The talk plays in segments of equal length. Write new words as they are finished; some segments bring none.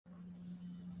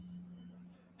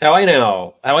How are you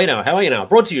now? How are you now? How are you now?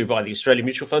 Brought to you by the Australian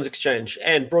Mutual Funds Exchange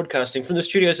and broadcasting from the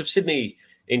studios of Sydney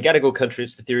in Gadigal country.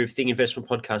 It's the Theory of Thing Investment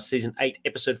Podcast, Season 8,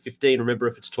 Episode 15. Remember,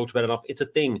 if it's talked about enough, it's a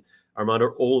thing. A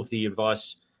reminder, all of the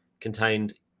advice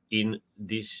contained in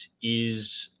this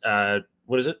is,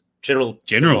 what is it? General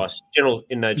advice. General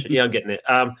in nature. Yeah, I'm getting it.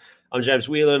 I'm James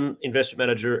Whelan, Investment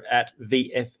Manager at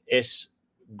VFS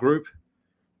Group.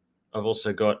 I've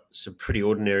also got some pretty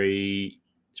ordinary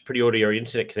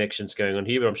internet connections going on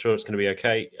here, but I'm sure it's going to be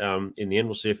okay. In the end,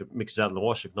 we'll see if it mixes out in the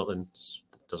wash. If not, then it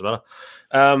doesn't matter.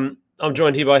 I'm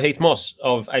joined here by Heath Moss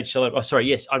of HLM. Oh, sorry,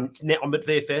 yes, I'm at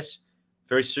VFS.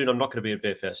 Very soon, I'm not going to be at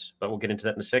VFS, but we'll get into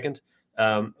that in a second.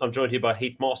 I'm joined here by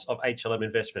Heath Moss of HLM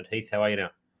Investment. Heath, how are you now?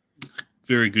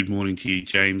 Very good morning to you,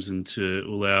 James, and to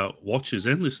all our watchers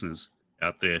and listeners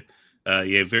out there.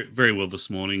 Very, very well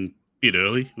this morning. Bit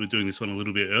early. We're doing this one a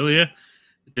little bit earlier.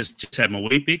 Just had my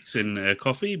Weet-Bix and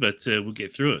coffee, but we'll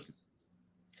get through it.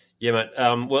 Yeah, mate.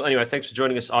 Well, anyway, thanks for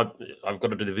joining us. I've got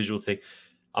to do the visual thing.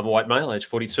 I'm a white male, age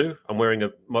 42. I'm wearing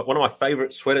one of my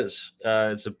favourite sweaters.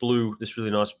 It's this really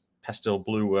nice pastel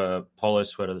blue polo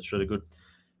sweater that's really good.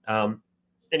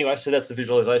 Anyway, so that's the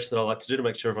visualization that I like to do to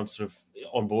make sure everyone's sort of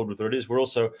on board with what it is. We're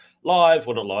also live,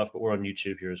 well, not live, but we're on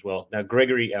YouTube here as well. Now,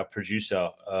 Gregory, our producer,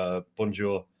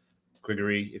 bonjour.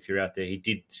 Gregory, if you're out there, he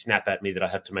did snap at me that I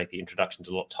have to make the introductions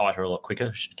a lot tighter, a lot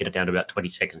quicker. Should get it down to about 20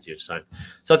 seconds here. So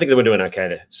I think that we're doing okay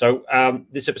there. So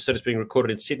this episode is being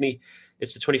recorded in Sydney.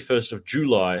 It's the 21st of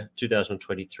July,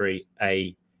 2023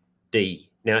 AD.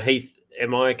 Now, Heath,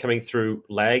 am I coming through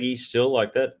laggy still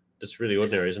like that? That's really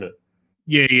ordinary, isn't it?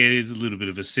 Yeah, there's a little bit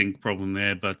of a sync problem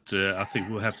there, but I think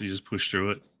we'll have to just push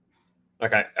through it.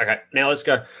 Okay. Now let's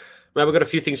go. Mate, we've got a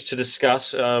few things to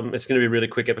discuss. It's going to be a really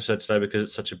quick episode today because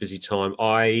it's such a busy time.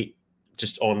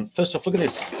 First off, look at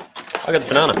this. I got the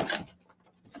banana.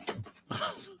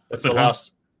 That's the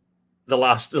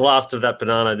last of that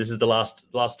banana. This is the last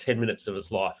 10 minutes of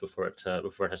its life before it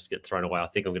has to get thrown away. I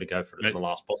think I'm going to go for it at the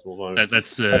last possible moment.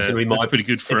 That's pretty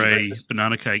good for a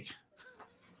banana cake.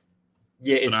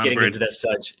 Yeah, it's getting into that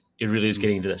stage. It really is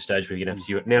getting into that stage where you're going to have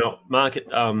to do it. Now, market,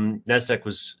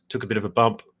 NASDAQ took a bit of a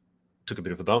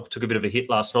hit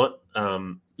last night.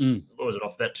 What was it,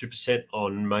 off about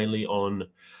 2% mainly on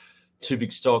two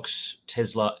big stocks,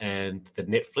 Tesla and the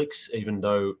Netflix, even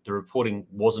though the reporting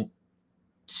wasn't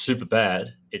super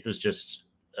bad. It was just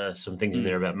some things in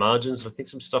there about margins. I think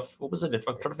some stuff, what was it?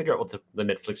 I'm trying to figure out what the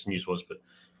Netflix news was, but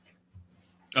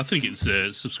I think it's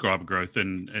subscriber growth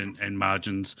and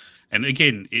margins. And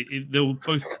again, they were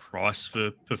both priced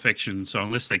for perfection. So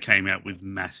unless they came out with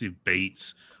massive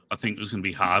beats, I think it was going to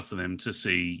be hard for them to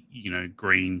see,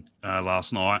 green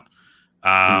last night.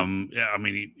 Yeah, I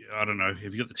mean, I don't know.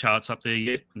 Have you got the charts up there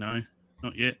yet? No,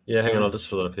 not yet. Yeah, hang on. I'll just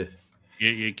fill it up here.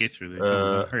 Yeah, get through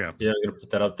there. Hurry up. Yeah, I'm going to put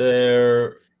that up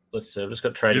there. Let's see. I've just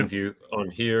got Trading View on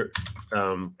here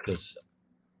because.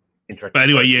 But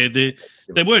anyway, yeah, they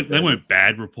weren't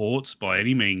bad reports by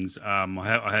any means. I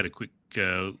had a quick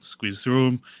squeeze through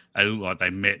them. They look like they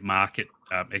met market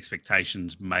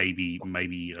expectations, maybe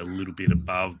a little bit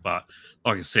above. But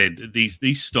like I said,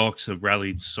 these stocks have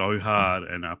rallied so hard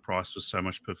and are priced for so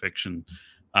much perfection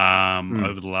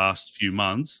over the last few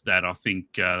months that I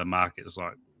think the market is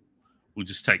like, we'll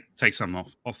just take something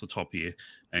off the top here.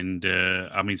 And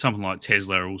I mean, something like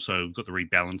Tesla also got the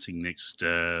rebalancing next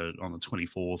on the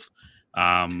 24th.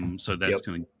 So that's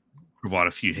going to provide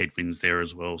a few headwinds there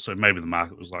as well. So maybe the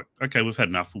market was like, okay, we've had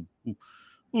enough.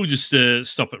 We'll just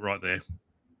stop it right there.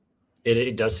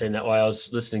 It does seem that way. I was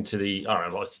listening to the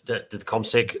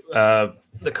ComSec.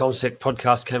 The ComSec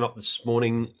podcast came up this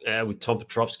morning with Tom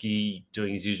Petrovsky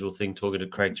doing his usual thing, talking to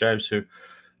Craig James, who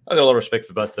I got a lot of respect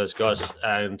for both those guys.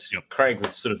 And Craig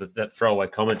was sort of that throwaway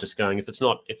comment, just going, if it's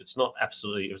not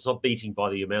beating by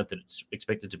the amount that it's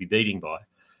expected to be beating by,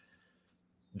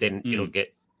 then it'll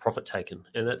get profit taken.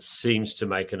 And that seems to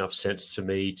make enough sense to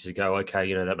me to go,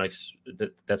 okay,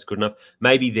 that's good enough.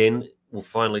 Maybe then we'll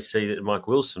finally see that Mike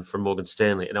Wilson from Morgan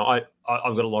Stanley. Now, I've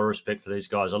got a lot of respect for these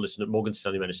guys. I listened to Morgan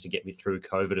Stanley managed to get me through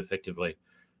COVID effectively,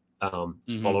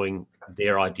 following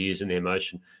their ideas and their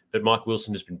motion. But Mike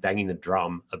Wilson has been banging the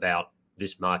drum about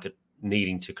this market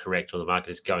needing to correct, or the market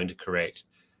is going to correct.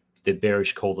 The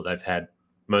bearish call that they've had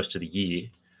most of the year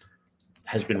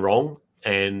has been wrong.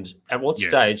 And at what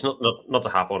stage, not to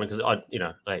harp on it, because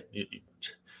you're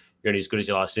only as good as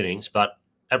your last innings, but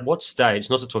at what stage,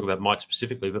 not to talk about Mike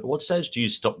specifically, but at what stage do you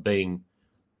stop being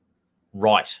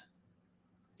right?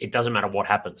 It doesn't matter what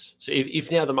happens. So if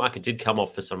now the market did come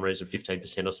off for some reason, 15% or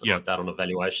something like that on a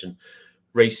valuation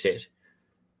reset,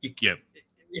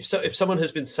 if someone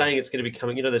has been saying it's going to be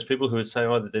coming, there's people who are saying,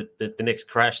 oh, the next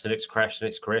crash, the next correction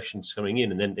is coming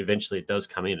in, and then eventually it does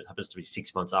come in. It happens to be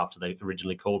 6 months after they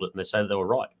originally called it, and they say that they were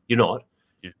right. You're not,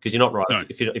 because you're not right. No.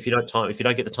 If you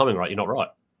don't get the timing right, you're not right.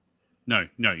 No,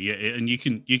 yeah, and you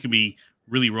can be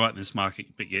really right in this market,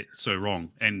 but yet so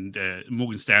wrong. And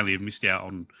Morgan Stanley have missed out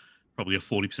on probably a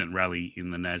 40% rally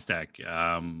in the Nasdaq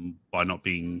by not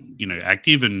being,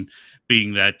 active and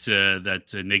being that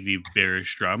negative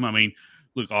bearish drum. I mean,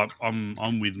 look,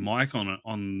 I'm with Mike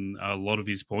on a lot of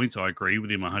his points. I agree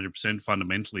with him 100%.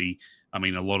 Fundamentally, I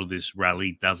mean, a lot of this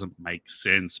rally doesn't make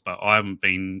sense. But I haven't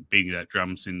been beating that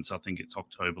drum since I think it's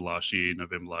November last year.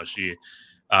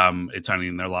 It's only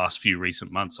in the last few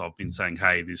recent months I've been saying,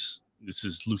 hey, this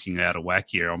is looking out of whack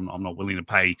here. I'm not willing to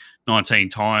pay 19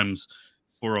 times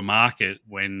for a market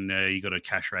when you got a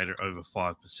cash rate at over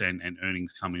 5% and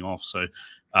earnings coming off. So,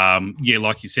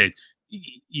 like you said,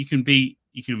 you can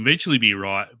eventually be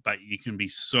right, but you can be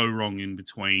so wrong in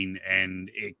between,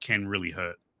 and it can really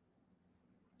hurt.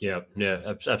 Yeah,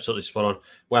 absolutely spot on.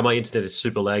 Wow, my internet is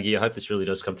super laggy. I hope this really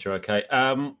does come through okay.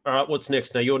 All right, what's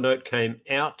next? Now, your note came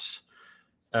out,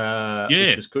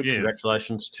 which was good. Yeah.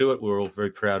 Congratulations to it. We're all very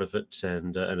proud of it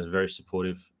and are very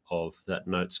supportive of that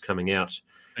note's coming out.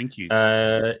 Thank you.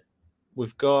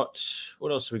 We've got,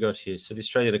 what else have we got here? So the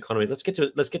Australian economy. Let's get to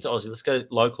Aussie. Let's go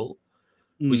local.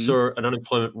 We saw an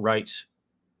unemployment rate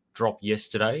drop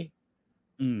yesterday,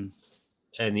 and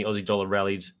the Aussie dollar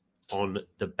rallied on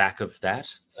the back of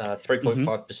that,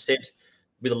 3.5%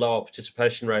 with a lower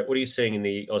participation rate. What are you seeing in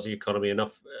the Aussie economy?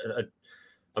 Enough?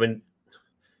 I mean,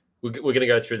 we're going to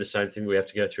go through the same thing we have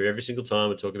to go through every single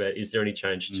time and talk about, is there any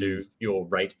change to your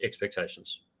rate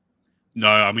expectations? No,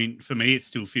 I mean, for me, it's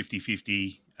still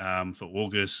 50-50 for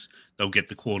August. They'll get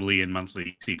the quarterly and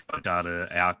monthly CPI data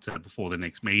out before the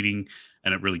next meeting,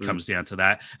 and it really comes down to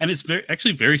that. And it's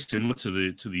actually very similar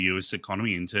to the US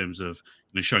economy in terms of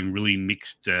showing really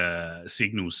mixed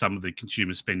signals. Some of the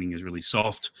consumer spending is really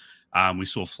soft. We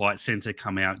saw Flight Centre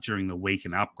come out during the week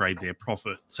and upgrade their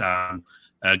profit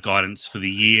guidance for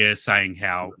the year, saying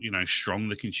how strong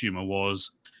the consumer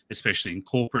was, especially in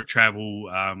corporate travel,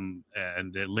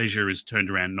 and their leisure has turned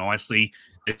around nicely.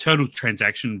 Their total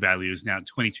transaction value is now at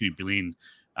 $22 billion.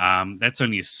 That's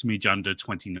only a smidge under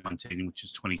 2019, which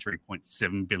is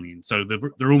 $23.7 billion. So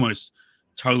they're almost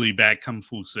totally back, come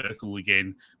full circle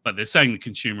again. But they're saying the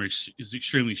consumer is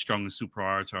extremely strong and still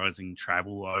prioritising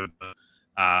travel over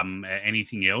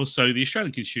anything else. So the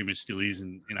Australian consumer still is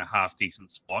in a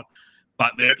half-decent spot.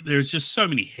 But there's just so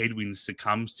many headwinds to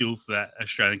come still for that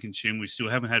Australian consumer. We still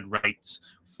haven't had rates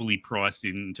fully priced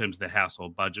in terms of the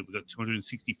household budget. We've got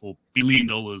 $264 billion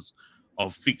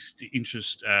of fixed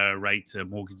interest rate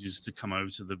mortgages to come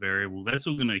over to the variable. That's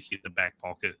all going to hit the back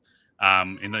pocket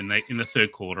in the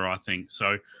third quarter, I think.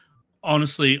 So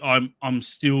honestly,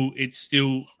 it's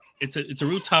a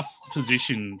real tough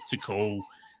position to call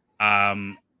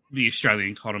the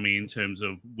Australian economy in terms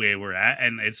of where we're at,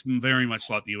 and it's very much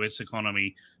like the US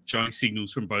economy, showing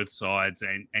signals from both sides,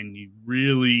 and you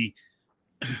really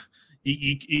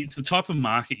it's the type of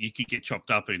market you could get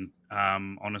chopped up in,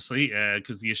 honestly,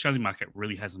 because the Australian market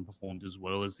really hasn't performed as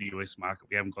well as the US market.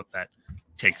 We haven't got that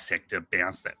tech sector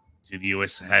bounce that the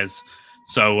US has.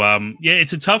 So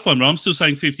it's a tough one, but I'm still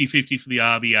saying 50-50 for the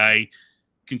RBA.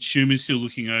 Consumers still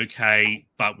looking okay,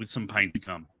 but with some pain to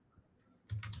come.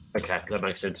 Okay, that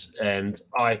makes sense. And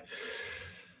I'm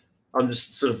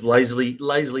just sort of lazily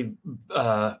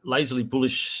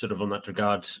bullish sort of on that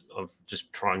regard of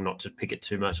just trying not to pick it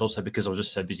too much. Also because I'm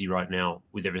just so busy right now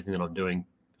with everything that I'm doing,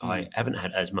 I haven't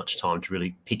had as much time to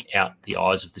really pick out the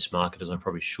eyes of this market as I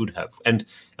probably should have. And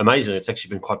amazingly, it's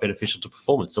actually been quite beneficial to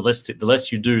performance. The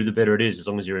less you do, the better it is, as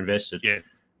long as you're invested.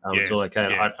 It's all okay.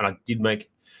 Yeah. And I did make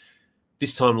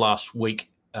this time last week.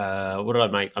 What did I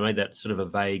make? I made that sort of a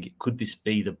vague, could this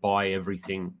be the buy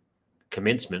everything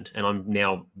commencement? And I'm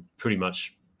now pretty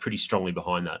strongly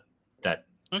behind that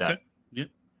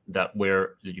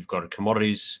where you've got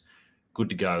commodities good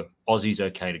to go, Aussie's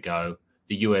okay to go,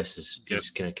 the US is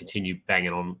going to continue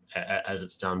banging on as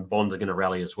it's done. Bonds are going to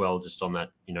rally as well, just on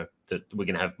that, that we're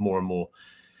going to have more and more.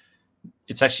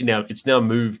 It's now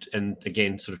moved, and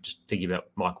again, sort of just thinking about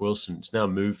Mike Wilson, it's now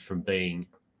moved from being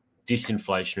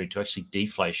disinflationary to actually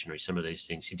deflationary. Some of these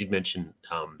things he did mention,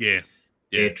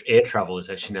 air travel is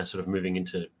actually now sort of moving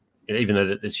into, even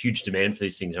though there's huge demand for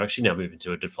these things, are actually now moving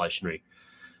to a deflationary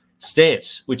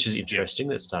stance, which is interesting.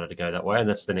 That started to go that way, and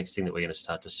that's the next thing that we're going to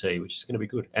start to see, which is going to be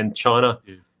good. And China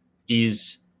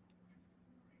is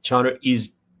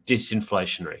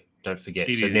disinflationary. Don't forget.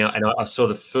 Now, and I saw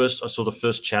the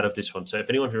first chat of this one. So if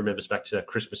anyone who remembers back to that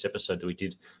Christmas episode that we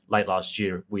did late last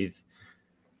year with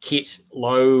Kit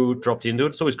Lowe dropped into it.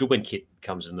 It's always good when Kit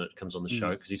comes on the show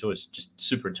because he's always just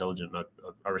super intelligent. And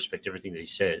I respect everything that he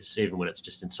says, even when it's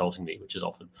just insulting me, which is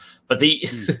often. But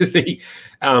Kit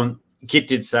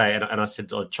did say, and I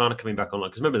said, China coming back online,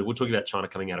 because remember, we're talking about China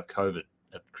coming out of COVID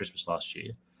at Christmas last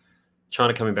year.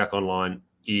 China coming back online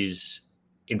is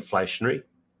inflationary,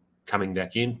 coming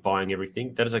back in, buying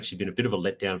everything. That has actually been a bit of a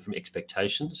letdown from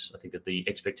expectations. I think that the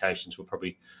expectations were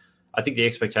correct,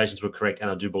 and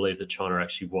I do believe that China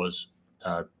actually was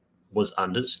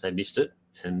unders. They missed it,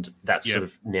 and that's sort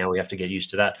of, now we have to get used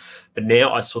to that. But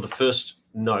now I saw the first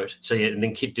note. So yeah, and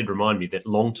then Kit did remind me that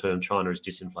long-term China is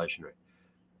disinflationary.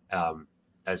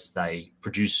 As they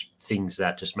produce things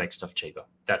that just make stuff cheaper.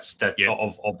 That's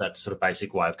of that sort of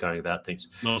basic way of going about things.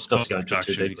 Not cost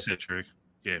production, etc.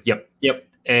 Yeah. Yep.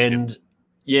 And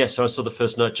so I saw the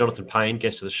first note. Jonathan Payne,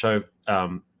 guest of the show,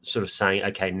 sort of saying,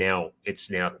 okay, now it's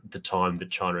the time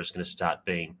that China is going to start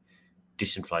being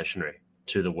disinflationary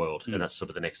to the world, and that's sort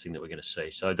of the next thing that we're going to see.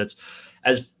 So that's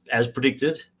as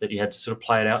predicted, that you had to sort of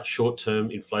play it out: short-term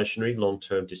inflationary,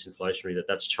 long-term disinflationary.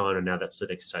 That's China. Now that's the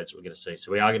next stage that we're going to see.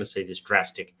 So we are going to see this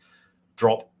drastic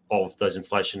drop of those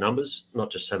inflation numbers, not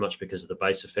just so much because of the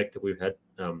base effect that we've had,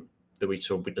 that we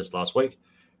saw witnessed last week,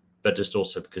 but just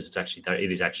also because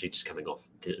it is actually just coming off,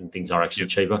 and things are actually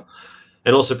cheaper,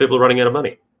 and also people are running out of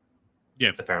money.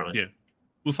 Yeah, apparently. Yeah.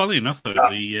 Well, funnily enough, though,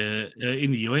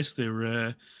 in the US,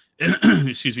 they're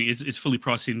excuse me, it's fully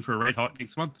priced in for a rate hike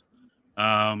next month.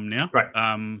 Now,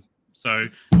 right? So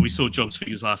we saw jobs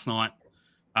figures last night.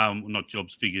 Not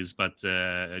jobs figures, but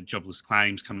jobless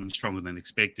claims coming stronger than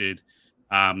expected.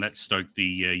 That stoked the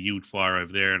yield fire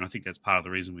over there, and I think that's part of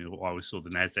the reason why we saw the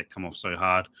Nasdaq come off so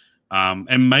hard,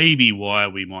 and maybe why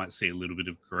we might see a little bit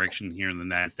of correction here in the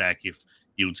Nasdaq if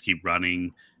yields keep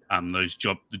running.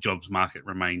 The jobs market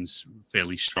remains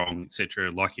fairly strong,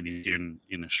 etc., like it is in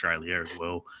Australia as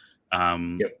well.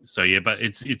 So yeah, but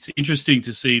it's interesting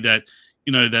to see that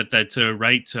that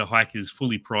rate hike is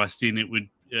fully priced in. It would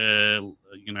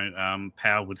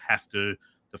Powell would have to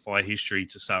defy history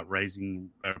to start raising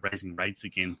rates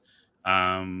again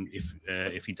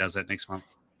if he does that next month.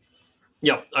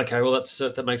 Yeah. Okay. Well,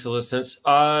 that makes a lot of sense.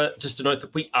 Just to note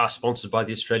that we are sponsored by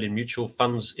the Australian Mutual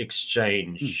Funds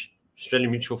Exchange.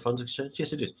 Australian Mutual Funds Exchange.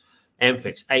 Yes, it is.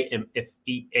 AMFEX,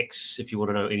 AMFEX. If you want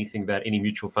to know anything about any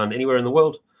mutual fund anywhere in the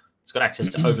world, it's got access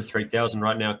to over 3,000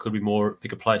 right now. Could be more.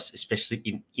 Pick a place, especially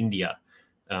in India.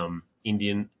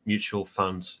 Indian mutual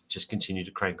funds just continue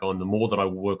to crank on. The more that I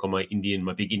work on my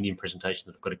big Indian presentation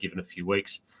that I've got to give in a few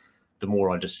weeks, the more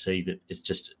I just see that it's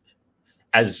just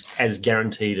as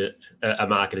guaranteed a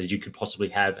market as you could possibly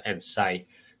have and say,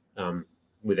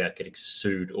 without getting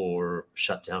sued or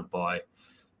shut down by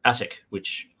ASIC,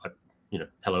 which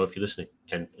hello if you're listening.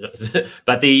 And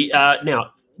but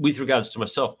now with regards to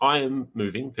myself, I am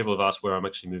moving. People have asked where I'm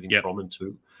actually moving from and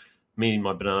to. Me and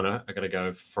my banana are going to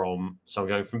go from. So I'm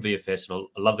going from VFS, and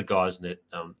I love the guys in it.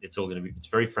 It's all going to be. It's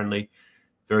very friendly,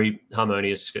 very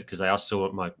harmonious because they are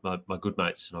still my good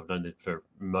mates, and I've known them for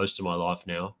most of my life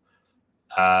now.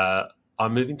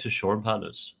 I'm moving to Shaw and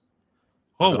Partners.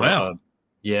 Oh wow!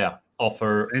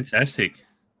 Offer fantastic.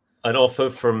 An offer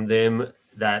from them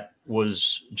that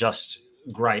was just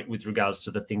great with regards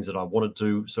to the things that I want to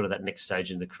do, sort of that next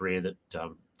stage in the career that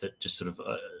just sort of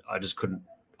I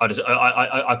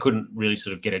couldn't really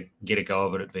sort of get a go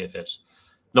of it at VFS,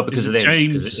 not because of them,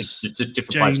 because it's just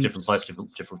different place,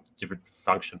 different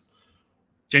function.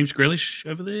 James Grealish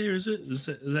over there, is it? Is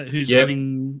that who's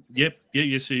running? Yep.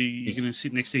 Yeah. So you're going to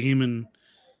sit next to him and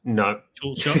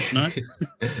short shots?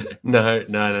 No,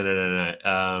 no.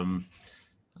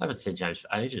 I haven't seen James for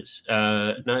ages.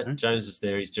 James is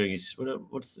there. He's doing his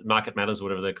what's Market Matters, or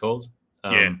whatever they're called.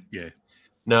 Yeah.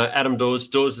 No, Adam Dawes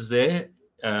is there.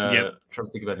 Trying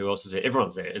to think about who else is there.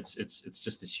 Everyone's there. It's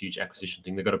just this huge acquisition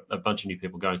thing. They've got a bunch of new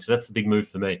people going, so that's the big move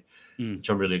for me, which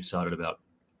I'm really excited about.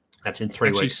 That's in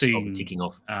 3 weeks. I'll be kicking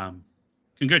off.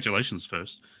 Congratulations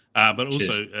first, but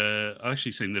also I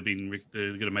actually seen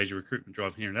they've got a major recruitment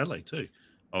drive here in Adelaide too.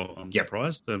 I'm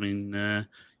surprised. I mean,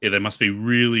 they must be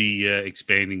really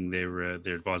expanding their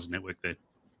advisor network there.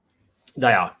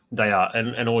 They are,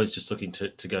 and always just looking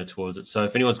to go towards it. So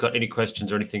if anyone's got any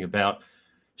questions or anything about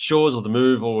Shaw's or the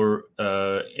move or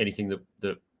anything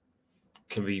that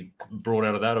can be brought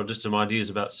out of that, or just some ideas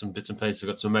about some bits and pieces, I've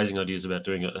got some amazing ideas about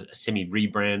doing a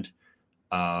semi-rebrand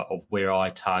of where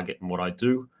I target and what I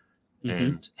do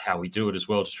and how we do it as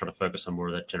well, just trying to focus on more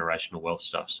of that generational wealth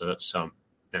stuff. So that's a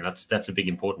big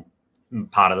important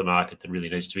part of the market that really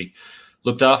needs to be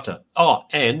looked after. Oh,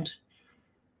 and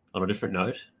on a different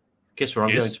note, guess where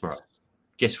I'm going tomorrow?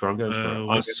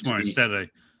 What's tomorrow?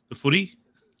 Saturday. The footy?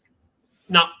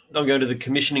 No, I'm going to the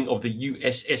commissioning of the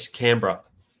USS Canberra.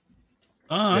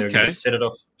 Oh, They're going okay. to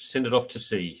send it off to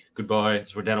sea. Goodbye.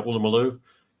 So we're down at Woolloomooloo.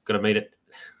 Got to meet it.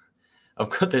 I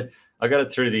got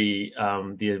it through the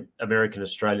American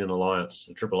Australian Alliance,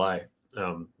 the AAA,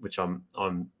 which I'm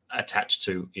attached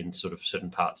to in sort of certain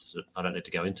parts that I don't need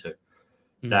to go into.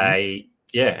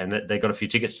 Mm-hmm. They got a few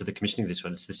tickets to the commissioning of this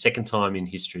one. It's the second time in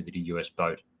history that a US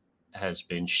boat has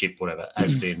been shipped, whatever,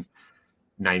 has been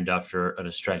named after an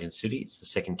Australian city. It's the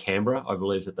second Canberra, I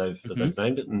believe, that they've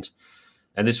named it. And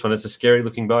this one, it's a scary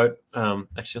looking boat. Actually,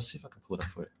 I'll see if I can pull it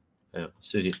up for you. Yeah,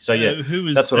 so yeah, who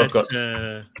is that's what I've got.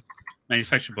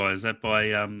 Manufactured by? Is that by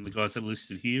the guys that are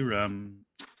listed here?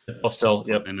 Austal,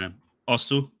 yep. And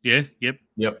Austal, yeah, yep.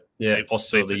 Yeah.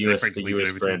 Austal, the US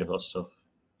brand of Austal.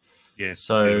 Yeah.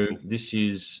 So beautiful. This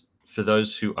is for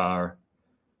those who are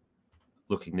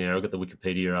looking now. I've got the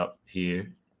Wikipedia up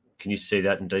here. Can you see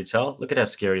that in detail? Look at how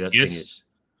scary that thing is.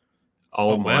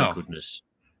 Oh my wow. Goodness.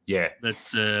 Yeah.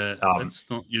 That's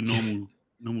not your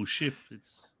normal ship.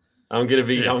 I'm gonna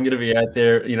be out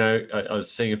there. You know, I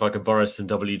was seeing if I could borrow some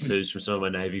W2s from some of my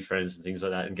Navy friends and things like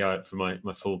that, and go out for my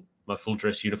full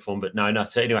dress uniform. But no.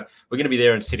 So anyway, we're going to be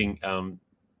there and sitting.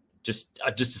 Just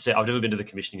to say, I've never been to the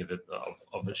commissioning of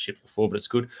a ship before, but it's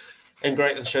good and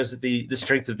great, and shows that the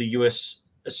strength of the US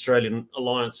Australian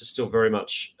alliance is still very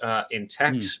much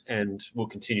intact and will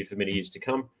continue for many years to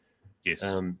come. Yes.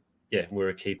 We're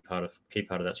a key part of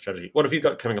that strategy. What have you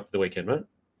got coming up for the weekend, mate?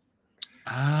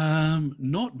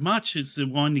 Not much. It's the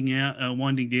winding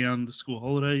down the school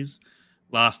holidays.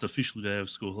 Last official day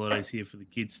of school holidays here for the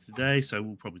kids today, so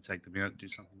we'll probably take them out and do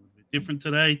something a little bit different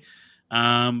today.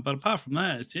 But apart from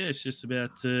that, it's just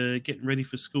about getting ready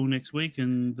for school next week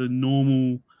and the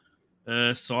normal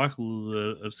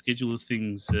cycle of schedule of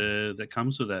things that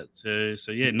comes with that.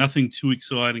 So nothing too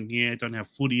exciting here. Don't have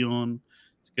footy on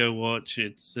to go watch.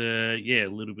 It's a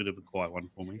little bit of a quiet one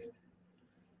for me.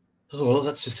 Oh, well,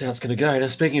 that's just how it's going to go. Now,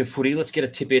 speaking of footy, let's get a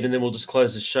tip in and then we'll just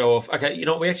close the show off. Okay,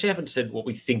 we actually haven't said what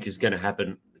we think is going to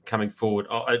happen coming forward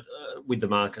with the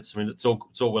markets. I mean, it's all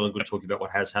well and good talking about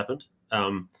what has happened.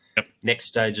 Next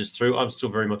stage is through. I'm still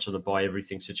very much on the buy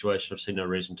everything situation. I've seen no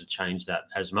reason to change that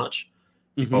as much.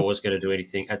 Mm-hmm. If I was going to do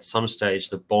anything, at some stage,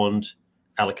 the bond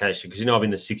allocation, because I've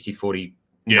been the 60-40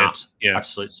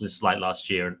 absolute since late last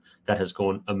year, and that has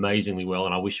gone amazingly well.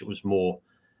 And I wish it was more.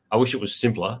 I wish it was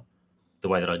simpler. The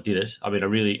way that I did it. I mean,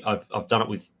 I've done it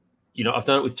with, I've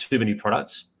done it with too many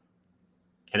products,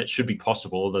 and it should be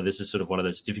possible, although this is sort of one of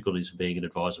those difficulties of being an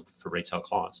advisor for retail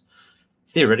clients.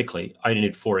 Theoretically, I only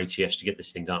need 4 ETFs to get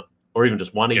this thing done, or even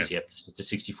just one ETF, it's a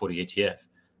 60-40 ETF.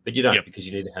 But you don't, because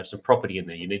you need to have some property in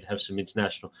there. You need to have some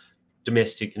international,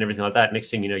 domestic, and everything like that. Next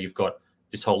thing you know, you've got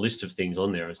this whole list of things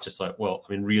on there. It's just like, well,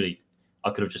 I mean, really, I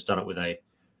could have just done it with a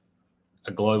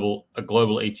global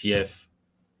ETF,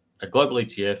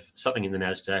 something in the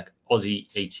NASDAQ, Aussie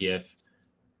ETF,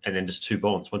 and then just 2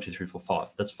 bonds, 1, 2, 3, 4, 5.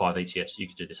 That's 5 ETFs you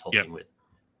could do this whole thing with.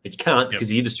 But you can't because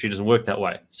the industry doesn't work that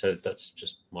way. So that's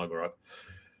just my gripe.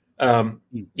 I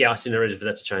see no reason for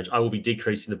that to change. I will be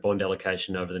decreasing the bond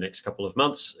allocation over the next couple of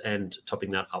months and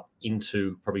topping that up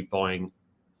into probably buying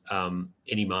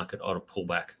any market on a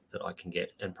pullback that I can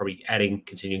get, and probably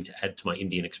continuing to add to my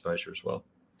Indian exposure as well.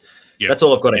 That's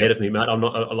all I've got ahead of me, Matt. I'm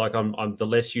not I'm the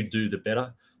less you do, the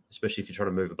better. Especially if you're trying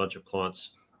to move a bunch of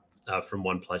clients from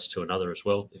one place to another as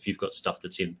well. If you've got stuff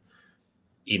that's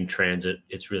in transit,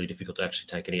 it's really difficult to actually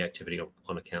take any activity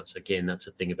on accounts. Again, that's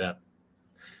the thing about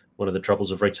one of the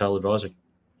troubles of retail advising.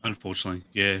 Unfortunately,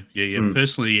 yeah.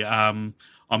 Personally, I'm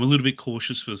a little bit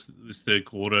cautious for this third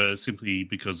quarter simply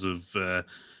because of the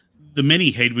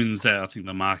many headwinds that I think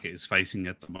the market is facing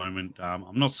at the moment.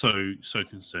 I'm not so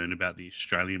concerned about the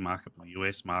Australian market, but the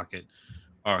US market.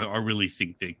 I really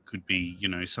think there could be,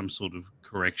 some sort of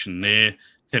correction there.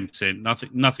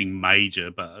 10%, nothing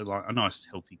major, but a nice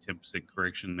healthy 10%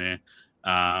 correction there,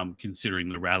 considering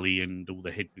the rally and all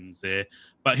the headwinds there.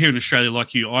 But here in Australia,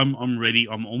 like you, I'm ready.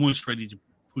 I'm almost ready to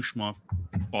push my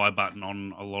buy button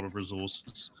on a lot of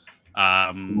resources.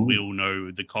 We all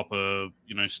know the copper,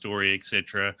 story,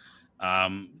 etc.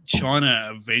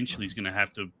 China eventually is going to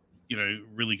have to,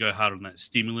 really go hard on that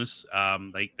stimulus.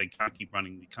 They can't keep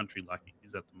running the country like it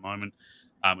is at the moment.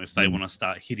 If they want to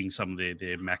start hitting some of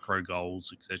their macro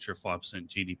goals, etc., 5%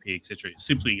 GDP, etc.,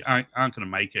 simply aren't going to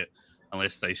make it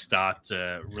unless they start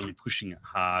really pushing it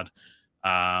hard. We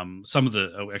got some of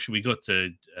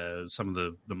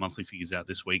the monthly figures out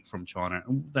this week from China.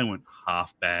 They weren't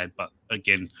half bad, but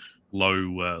again,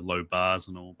 low bars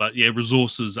and all. But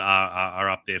resources are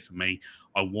up there for me.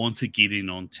 I want to get in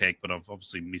on tech, but I've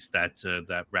obviously missed that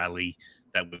rally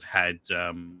that we've had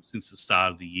since the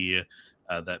start of the year.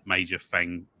 that major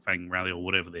Fang rally or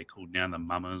whatever they're called now, the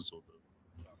Mummers or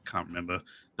I can't remember.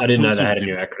 I didn't know they had a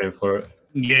new acronym for it.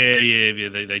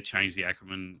 Yeah. They changed the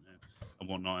acronym and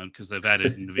whatnot because they've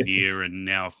added NVIDIA and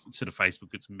now instead of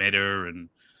Facebook, it's Meta and,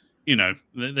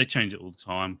 they change it all the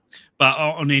time. But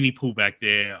on any pullback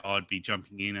there, I'd be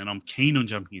jumping in and I'm keen on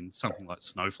jumping in something like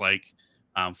Snowflake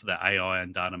for the AI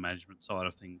and data management side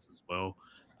of things as well.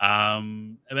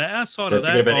 But outside of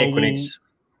that, about Equinix.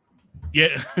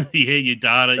 Yeah, your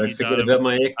data. Don't forget about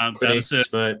my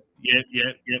Equinix, mate. Yep.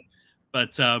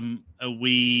 But I'm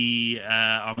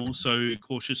also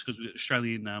cautious because we've got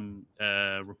Australian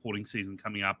reporting season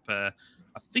coming up. I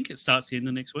think it starts the end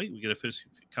of next week. We get a first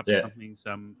couple of companies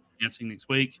announcing next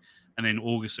week. And then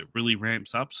August, it really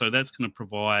ramps up. So that's going to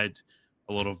provide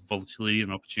a lot of volatility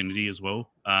and opportunity as well.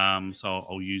 So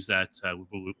I'll use that.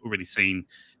 We've already seen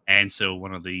Ansell,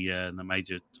 one of the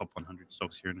major top 100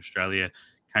 stocks here in Australia,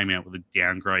 came out with a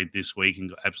downgrade this week and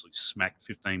got absolutely smacked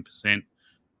 15%.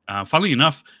 Funnily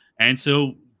enough,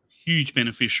 Ansell, huge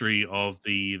beneficiary of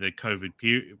the COVID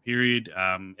period,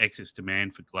 excess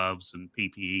demand for gloves and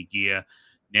PPE gear.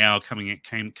 Now coming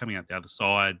out the other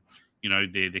side,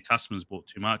 their customers bought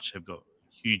too much, have got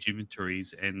huge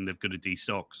inventories, and they've got to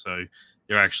destock. So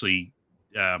they're actually,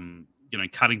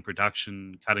 cutting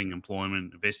production, cutting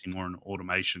employment, investing more in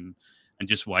automation, and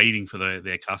just waiting for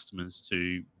their customers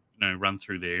to run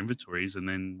through their inventories and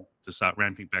then to start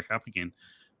ramping back up again.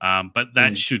 But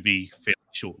that should be fairly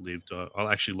short-lived.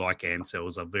 I actually like Ansell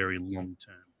as a very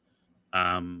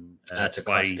long-term. That's a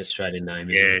classic Australian name,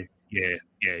 isn't it?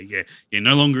 Yeah.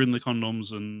 No longer in the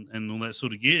condoms and all that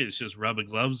sort of gear. It's just rubber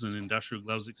gloves and industrial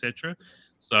gloves, etc.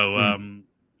 So,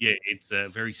 it's a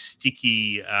very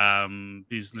sticky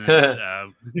business.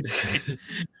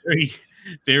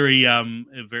 Very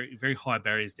high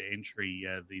barriers to entry.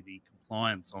 The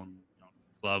compliance on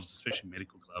gloves, especially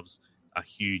medical gloves, are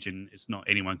huge, and it's not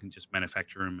anyone can just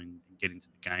manufacture them and get into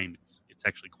the game. It's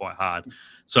actually quite hard.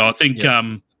 So I think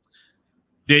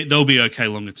they'll be okay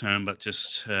longer term, but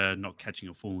just not catching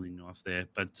a falling knife there.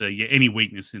 But any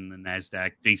weakness in the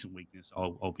Nasdaq, decent weakness,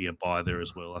 I'll be a buyer there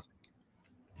as well, I think.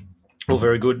 Well,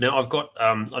 very good. Now I've got.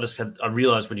 I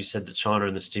realised when you said the China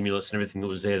and the stimulus and everything that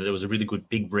was there was a really good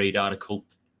big read article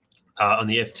on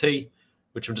the FT,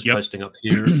 which I'm just posting up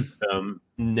here.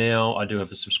 Now I do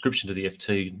have a subscription to the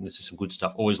FT. And this is some good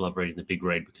stuff. Always love reading the big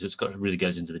read because it really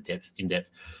goes into the in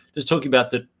depth. Just talking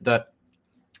about that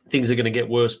things are going to get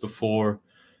worse before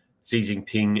Xi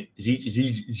Jinping.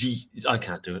 I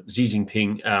can't do it. Xi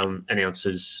Jinping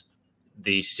announces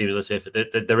the stimulus effort.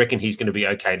 They reckon he's going to be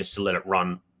okay just to let it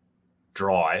run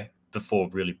dry before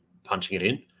really punching it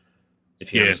in.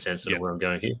 If you understand sort of where I'm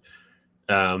going here.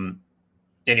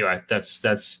 Anyway, that's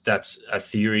a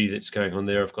theory that's going on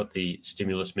there. I've got the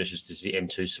stimulus measures. This is the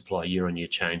M2 supply year-on-year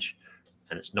change,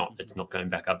 and it's not going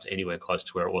back up to anywhere close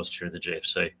to where it was during the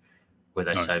GFC, where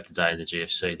they saved the day in the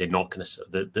GFC. They're not going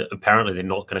to. Apparently, they're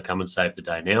not going to come and save the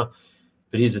day now.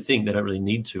 But here's the thing: they don't really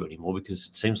need to anymore because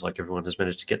it seems like everyone has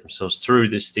managed to get themselves through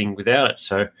this thing without it.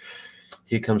 So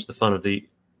here comes the fun of the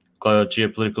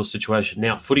geopolitical situation.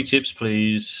 Now, footy tips,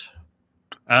 please.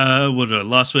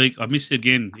 Last week I missed it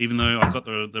again, even though I got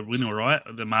the winner right.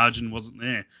 The margin wasn't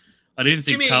there. I didn't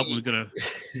think Carlton were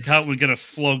gonna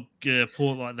flog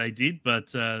Port like they did,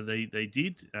 but they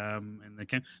did, and they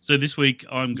came. So this week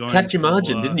I'm going. Capped your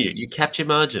margin, didn't you? You capped your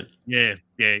margin. Yeah,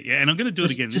 and I'm going to do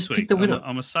it again this week. Pick the winner.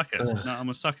 I'm a sucker. No, I'm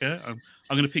a sucker. I'm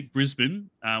going to pick Brisbane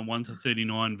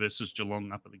 1-39 versus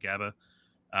Geelong up at the Gabba.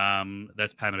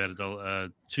 That's paying about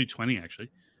 $2.20 actually.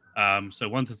 So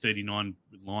 1-39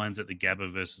 Lions at the Gabba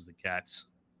versus the Cats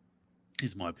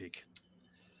is my pick.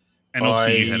 And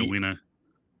obviously you had a winner.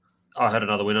 I had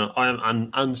another winner. I am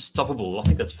unstoppable. I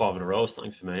think that's 5 in a row or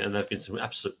something for me. And they've been some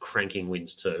absolute cranking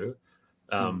wins too.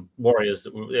 Warriors,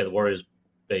 the Warriors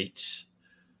beat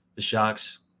the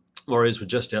Sharks. Warriors were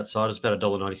just outside. It's about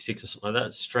 $1.96 or something like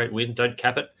that. Straight win. Don't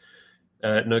cap it.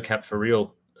 No cap for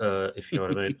real, if you know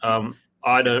what I mean.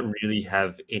 I don't really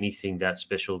have anything that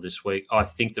special this week. I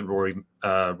think that Rory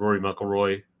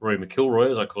McIlroy,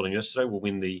 as I called him yesterday, will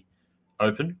win the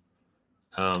Open.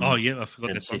 I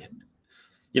forgot this one.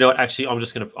 You know what? Actually, I'm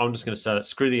just gonna say that.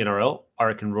 Screw the NRL. I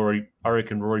reckon Rory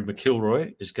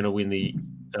McIlroy is going to win the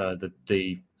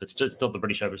it's not the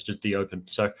British Open. It's just the Open.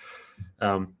 So,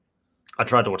 I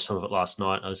tried to watch some of it last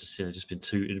night. I was just saying it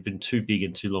had been too big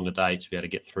and too long a day to be able to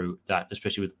get through that,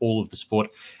 especially with all of the sport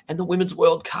and the Women's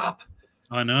World Cup.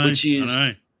 I know. Which is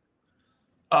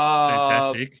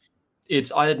fantastic.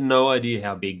 I had no idea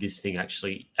how big this thing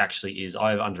actually is.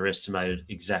 I have underestimated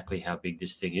exactly how big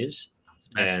this thing is.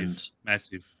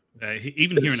 Massive.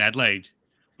 Even here in Adelaide,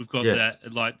 We've got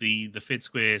that, like the Fed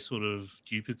Square sort of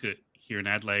duplicate here in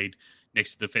Adelaide,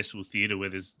 next to the Festival Theatre, where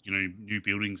there's new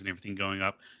buildings and everything going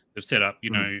up. They've set up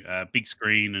big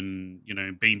screen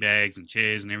and bean bags and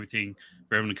chairs and everything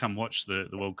for everyone to come watch the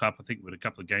World Cup. I think with a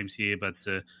couple of games here, but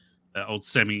old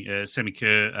Sammy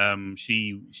Kerr,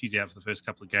 she's out for the first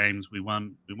couple of games. We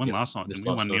won last night, didn't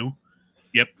we? 1-0.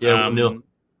 Yep. Yeah, 1-0.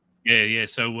 Yeah.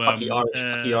 So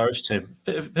lucky Irish team.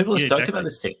 People are stoked about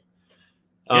this team.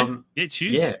 It's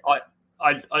huge. Yeah,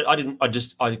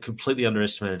 I completely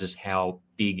underestimated just how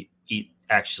big it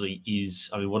actually is.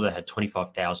 I mean, what they had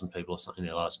 25,000 people or something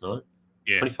there last night.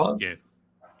 Yeah, 25. Yeah.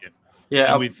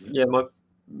 I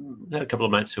had a couple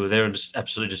of mates who were there and just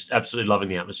absolutely loving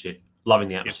the atmosphere.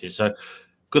 Yep. So,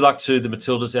 good luck to the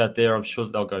Matildas out there. I'm sure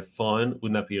that they'll go fine.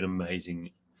 Wouldn't that be an amazing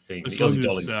thing? The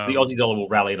Aussie dollar will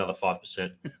rally another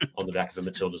 5% on the back of a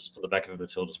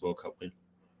Matildas World Cup win.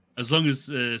 As long as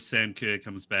Sam Kerr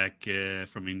comes back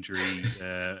from injury,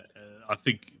 I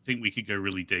think we could go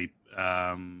really deep.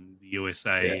 The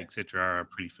USA, etc., are a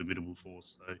pretty formidable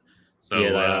force. So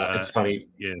it's funny.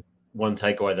 Yeah. One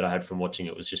takeaway that I had from watching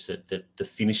it was just that the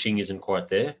finishing isn't quite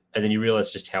there, and then you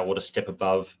realise just what a step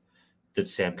above that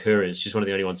Sam Kerr is. She's one of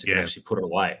the only ones who can actually put it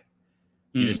away.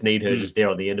 You just need her just there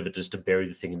on the end of it, just to bury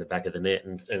the thing in the back of the net,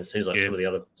 and it seems like some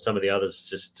of the others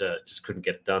just couldn't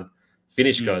get it done.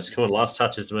 Finish, guys. Come on, last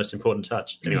touch is the most important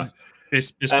touch. Anyway.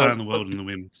 Best player in the world in the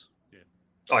women's. Yeah.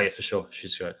 Oh, yeah, for sure.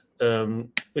 She's great.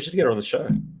 We should get her on the show.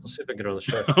 I'll see if I can get her on the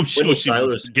show. I'm sure she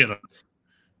wants to get her.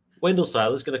 Wendell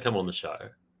Saylor's going to come on the show.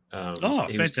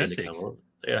 He fantastic.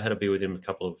 I had a beer with him a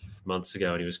couple of months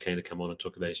ago, and he was keen to come on and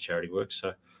talk about his charity work.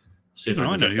 So, see if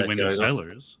I know who Wendell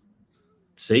Saylor is.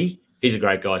 See? He's a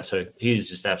great guy too. He's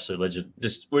just absolute legend.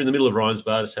 We're in the middle of Ryan's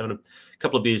bar, just having a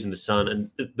couple of beers in the sun, and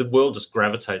the world just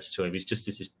gravitates to him. He's just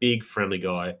this big, friendly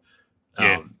guy.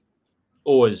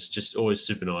 Always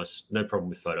super nice. No problem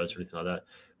with photos or anything like that.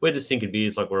 We're just thinking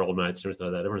beers like we're old mates and everything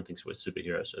like that. Everyone thinks we're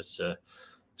superheroes. So it's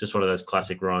just one of those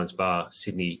classic Ryan's bar,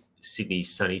 Sydney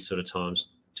sunny sort of times.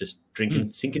 Just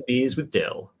drinking, sinking beers with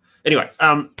Dell. Anyway,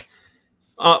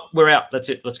 we're out. That's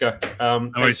it. Let's go.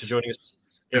 Thanks for joining us,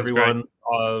 everyone.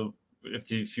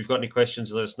 If you've got any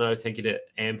questions, let us know. Thank you to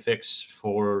Amfex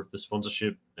for the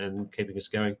sponsorship and keeping us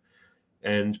going.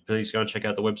 And please go and check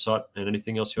out the website and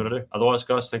anything else you want to do. Otherwise,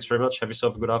 guys, thanks very much. Have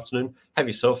yourself a good afternoon. Have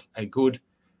yourself a good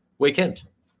weekend.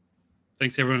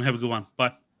 Thanks, everyone. Have a good one.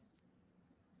 Bye.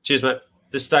 Cheers, mate.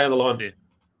 Just stay on the line.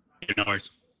 Yeah, no worries.